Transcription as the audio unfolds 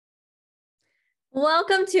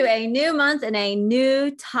Welcome to a new month and a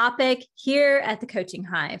new topic here at the Coaching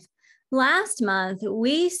Hive. Last month,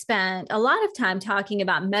 we spent a lot of time talking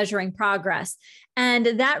about measuring progress, and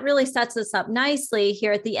that really sets us up nicely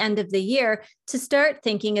here at the end of the year to start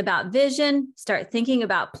thinking about vision, start thinking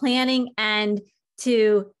about planning, and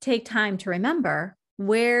to take time to remember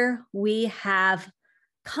where we have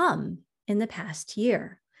come in the past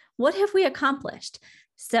year. What have we accomplished?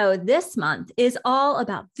 So this month is all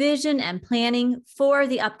about vision and planning for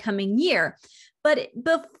the upcoming year. But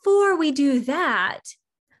before we do that,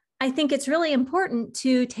 I think it's really important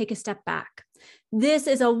to take a step back. This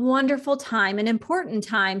is a wonderful time, an important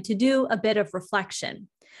time to do a bit of reflection.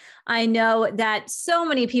 I know that so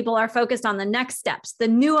many people are focused on the next steps, the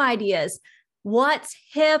new ideas, what's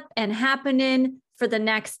hip and happening for the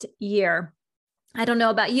next year. I don't know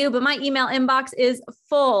about you, but my email inbox is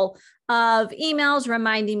full of emails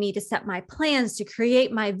reminding me to set my plans, to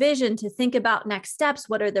create my vision, to think about next steps.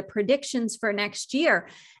 What are the predictions for next year?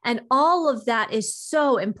 And all of that is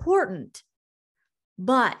so important.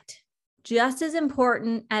 But just as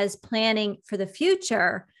important as planning for the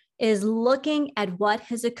future is looking at what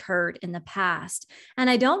has occurred in the past. And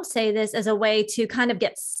I don't say this as a way to kind of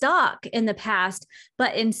get stuck in the past,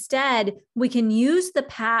 but instead we can use the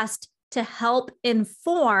past to help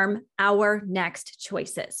inform our next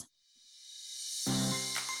choices.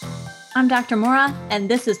 I'm Dr. Maura, and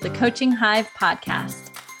this is the Coaching Hive podcast.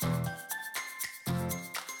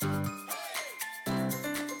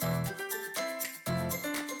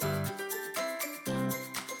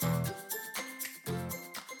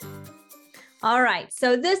 All right,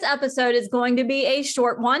 so this episode is going to be a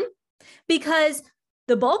short one because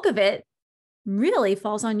the bulk of it really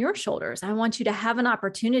falls on your shoulders. I want you to have an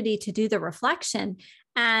opportunity to do the reflection.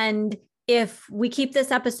 And if we keep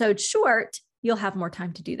this episode short, you'll have more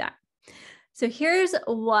time to do that. So here's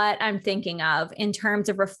what I'm thinking of in terms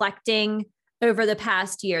of reflecting over the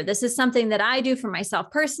past year. This is something that I do for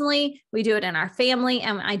myself personally. We do it in our family,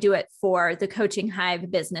 and I do it for the Coaching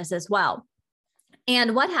Hive business as well.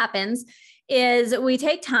 And what happens is we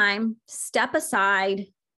take time, step aside,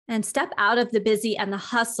 and step out of the busy and the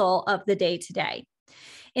hustle of the day-to-day.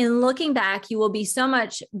 In looking back, you will be so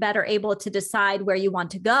much better able to decide where you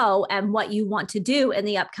want to go and what you want to do in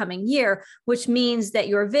the upcoming year, which means that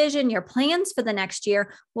your vision, your plans for the next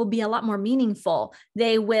year will be a lot more meaningful.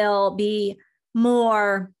 They will be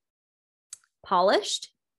more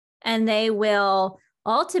polished, and they will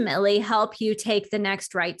ultimately help you take the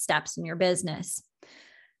next right steps in your business.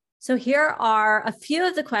 So here are a few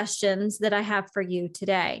of the questions that I have for you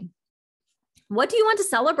today. What do you want to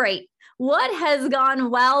celebrate? What has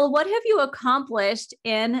gone well? What have you accomplished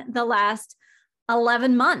in the last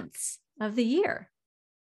 11 months of the year?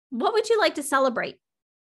 What would you like to celebrate?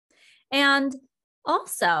 And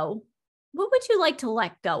also, what would you like to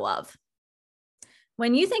let go of?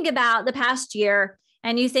 When you think about the past year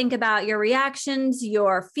and you think about your reactions,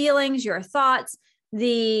 your feelings, your thoughts,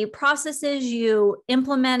 the processes you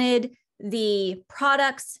implemented, the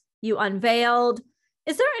products you unveiled,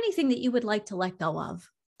 is there anything that you would like to let go of?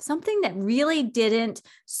 Something that really didn't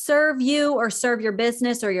serve you or serve your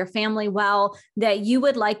business or your family well, that you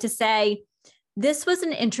would like to say, this was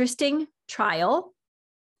an interesting trial,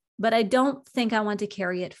 but I don't think I want to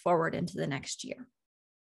carry it forward into the next year.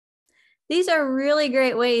 These are really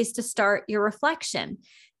great ways to start your reflection.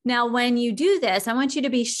 Now, when you do this, I want you to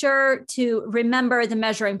be sure to remember the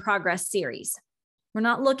Measuring Progress series. We're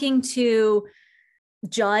not looking to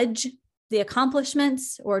judge the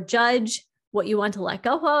accomplishments or judge what you want to let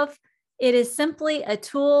go of. It is simply a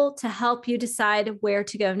tool to help you decide where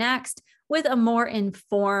to go next with a more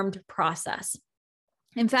informed process.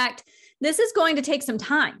 In fact, this is going to take some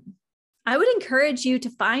time. I would encourage you to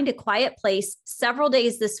find a quiet place several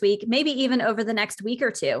days this week, maybe even over the next week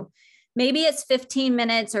or two. Maybe it's 15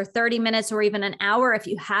 minutes or 30 minutes or even an hour if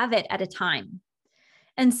you have it at a time.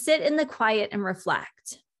 And sit in the quiet and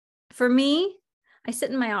reflect. For me, I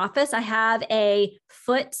sit in my office. I have a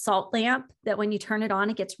foot salt lamp that when you turn it on,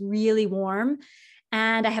 it gets really warm.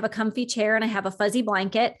 And I have a comfy chair and I have a fuzzy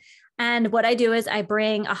blanket. And what I do is I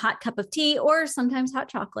bring a hot cup of tea or sometimes hot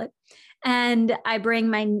chocolate. And I bring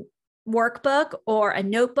my workbook or a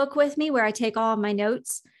notebook with me where I take all of my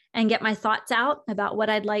notes and get my thoughts out about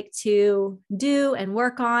what I'd like to do and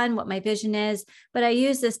work on, what my vision is. But I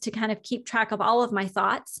use this to kind of keep track of all of my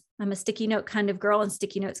thoughts. I'm a sticky note kind of girl, and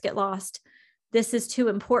sticky notes get lost. This is too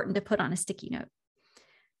important to put on a sticky note.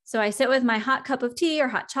 So I sit with my hot cup of tea or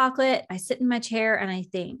hot chocolate. I sit in my chair and I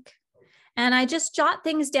think. And I just jot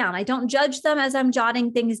things down. I don't judge them as I'm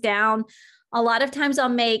jotting things down. A lot of times I'll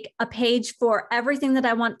make a page for everything that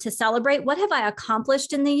I want to celebrate. What have I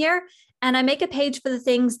accomplished in the year? And I make a page for the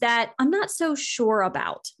things that I'm not so sure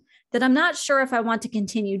about, that I'm not sure if I want to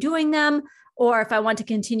continue doing them or if I want to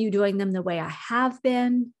continue doing them the way I have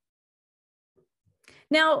been.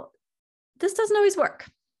 Now, this doesn't always work.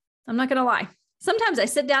 I'm not going to lie. Sometimes I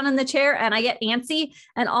sit down in the chair and I get antsy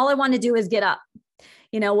and all I want to do is get up.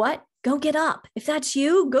 You know what? Go get up. If that's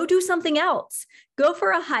you, go do something else. Go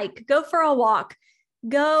for a hike, go for a walk,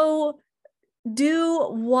 go do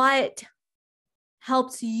what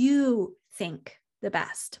helps you think the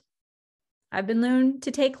best. I've been known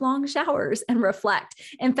to take long showers and reflect.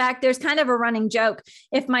 In fact, there's kind of a running joke.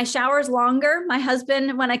 If my shower's longer, my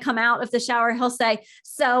husband, when I come out of the shower, he'll say,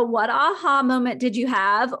 "So what aha moment did you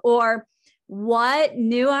have?" Or "What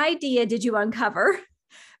new idea did you uncover?"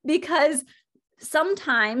 Because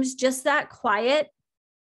sometimes just that quiet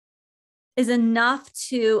is enough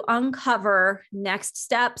to uncover next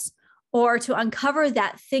steps or to uncover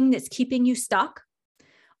that thing that's keeping you stuck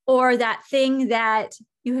or that thing that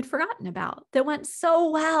you had forgotten about that went so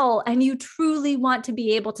well and you truly want to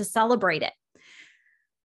be able to celebrate it.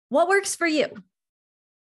 What works for you?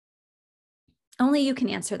 Only you can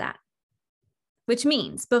answer that, which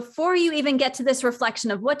means before you even get to this reflection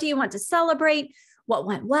of what do you want to celebrate, what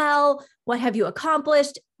went well, what have you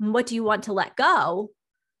accomplished, and what do you want to let go,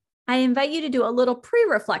 I invite you to do a little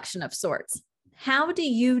pre-reflection of sorts. How do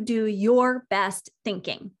you do your best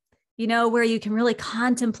thinking? You know, where you can really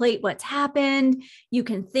contemplate what's happened. You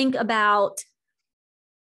can think about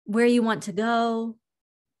where you want to go,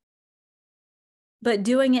 but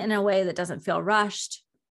doing it in a way that doesn't feel rushed,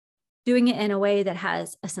 doing it in a way that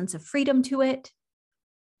has a sense of freedom to it.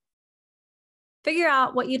 Figure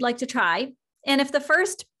out what you'd like to try. And if the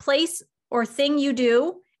first place or thing you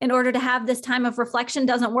do in order to have this time of reflection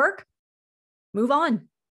doesn't work, move on.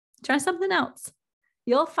 Try something else.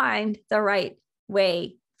 You'll find the right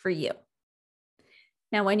way for you.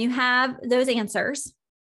 Now, when you have those answers,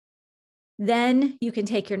 then you can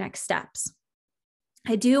take your next steps.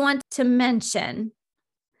 I do want to mention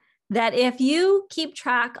that if you keep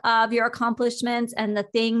track of your accomplishments and the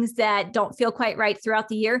things that don't feel quite right throughout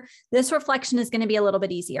the year, this reflection is going to be a little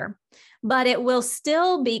bit easier, but it will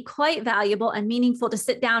still be quite valuable and meaningful to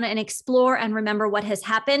sit down and explore and remember what has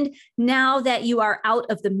happened now that you are out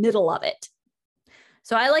of the middle of it.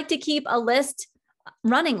 So I like to keep a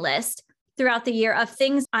running list throughout the year of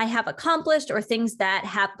things I have accomplished or things that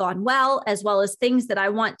have gone well, as well as things that I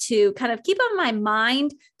want to kind of keep on my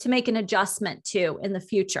mind to make an adjustment to in the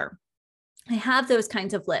future. I have those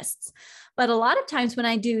kinds of lists. But a lot of times when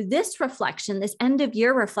I do this reflection, this end of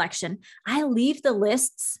year reflection, I leave the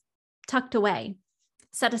lists tucked away,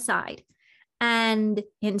 set aside. And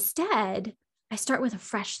instead, I start with a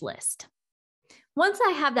fresh list. Once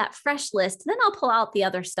I have that fresh list, then I'll pull out the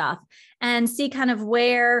other stuff and see kind of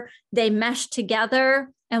where they mesh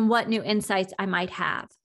together and what new insights I might have.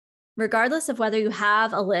 Regardless of whether you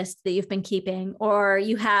have a list that you've been keeping or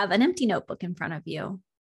you have an empty notebook in front of you,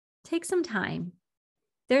 take some time.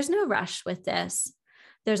 There's no rush with this.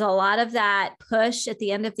 There's a lot of that push at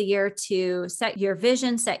the end of the year to set your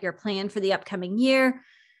vision, set your plan for the upcoming year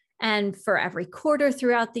and for every quarter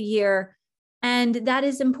throughout the year. And that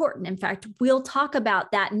is important. In fact, we'll talk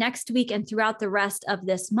about that next week and throughout the rest of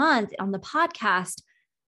this month on the podcast.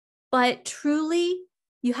 But truly,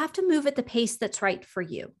 you have to move at the pace that's right for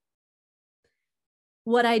you.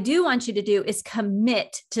 What I do want you to do is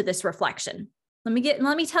commit to this reflection. Let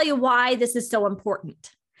me tell you why this is so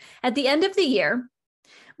important. At the end of the year,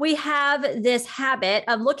 we have this habit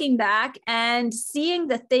of looking back and seeing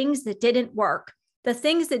the things that didn't work, the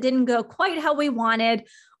things that didn't go quite how we wanted,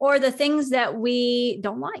 or the things that we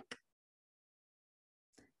don't like.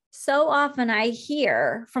 So often I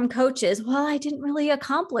hear from coaches, well, I didn't really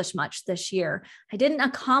accomplish much this year. I didn't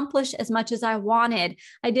accomplish as much as I wanted.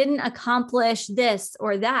 I didn't accomplish this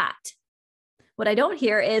or that. What I don't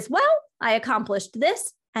hear is, well, I accomplished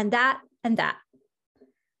this and that and that.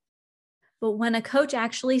 But when a coach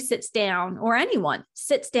actually sits down, or anyone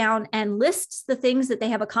sits down and lists the things that they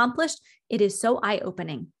have accomplished, it is so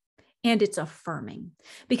eye-opening and it's affirming.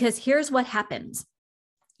 Because here's what happens.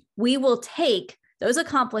 We will take those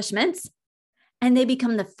accomplishments and they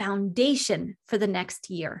become the foundation for the next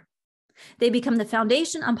year. They become the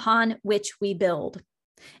foundation upon which we build.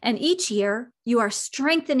 And each year you are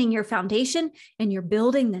strengthening your foundation and you're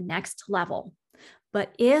building the next level.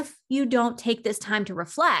 But if you don't take this time to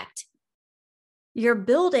reflect, you're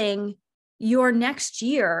building your next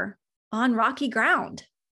year on rocky ground,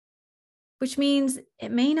 which means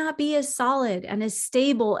it may not be as solid and as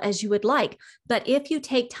stable as you would like. But if you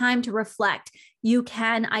take time to reflect, you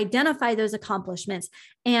can identify those accomplishments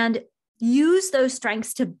and use those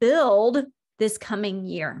strengths to build this coming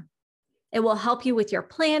year. It will help you with your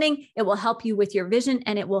planning. It will help you with your vision,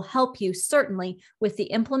 and it will help you certainly with the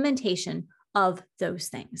implementation of those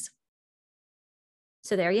things.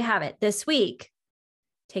 So there you have it. This week,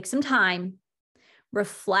 take some time,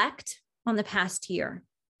 reflect on the past year.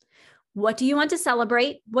 What do you want to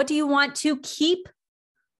celebrate? What do you want to keep?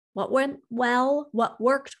 What went well? What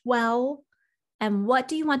worked well? And what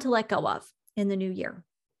do you want to let go of in the new year?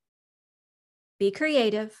 Be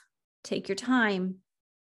creative. Take your time.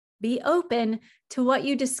 Be open to what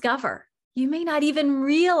you discover. You may not even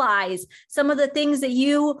realize some of the things that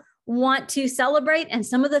you want to celebrate and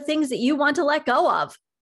some of the things that you want to let go of.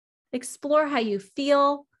 Explore how you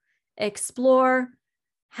feel. Explore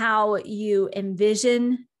how you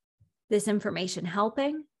envision this information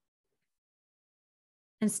helping.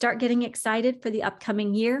 And start getting excited for the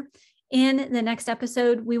upcoming year. In the next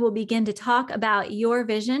episode, we will begin to talk about your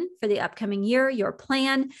vision for the upcoming year, your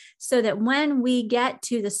plan, so that when we get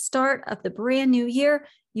to the start of the brand new year,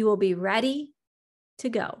 you will be ready to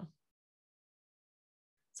go.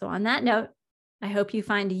 So on that note, I hope you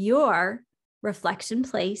find your reflection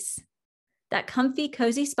place, that comfy,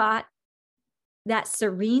 cozy spot, that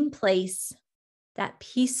serene place, that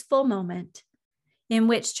peaceful moment in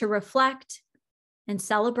which to reflect and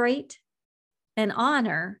celebrate and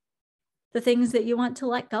honor the things that you want to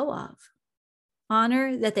let go of.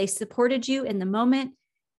 Honor that they supported you in the moment.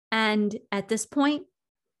 And at this point,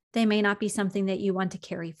 they may not be something that you want to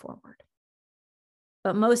carry forward.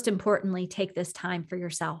 But most importantly, take this time for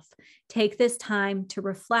yourself. Take this time to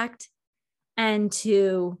reflect and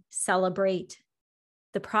to celebrate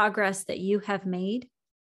the progress that you have made,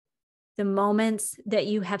 the moments that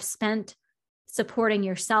you have spent supporting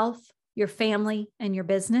yourself, your family, and your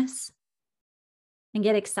business, and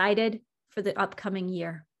get excited for the upcoming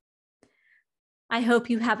year. I hope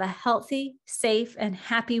you have a healthy, safe, and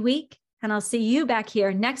happy week, and I'll see you back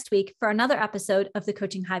here next week for another episode of the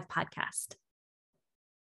Coaching Hive podcast.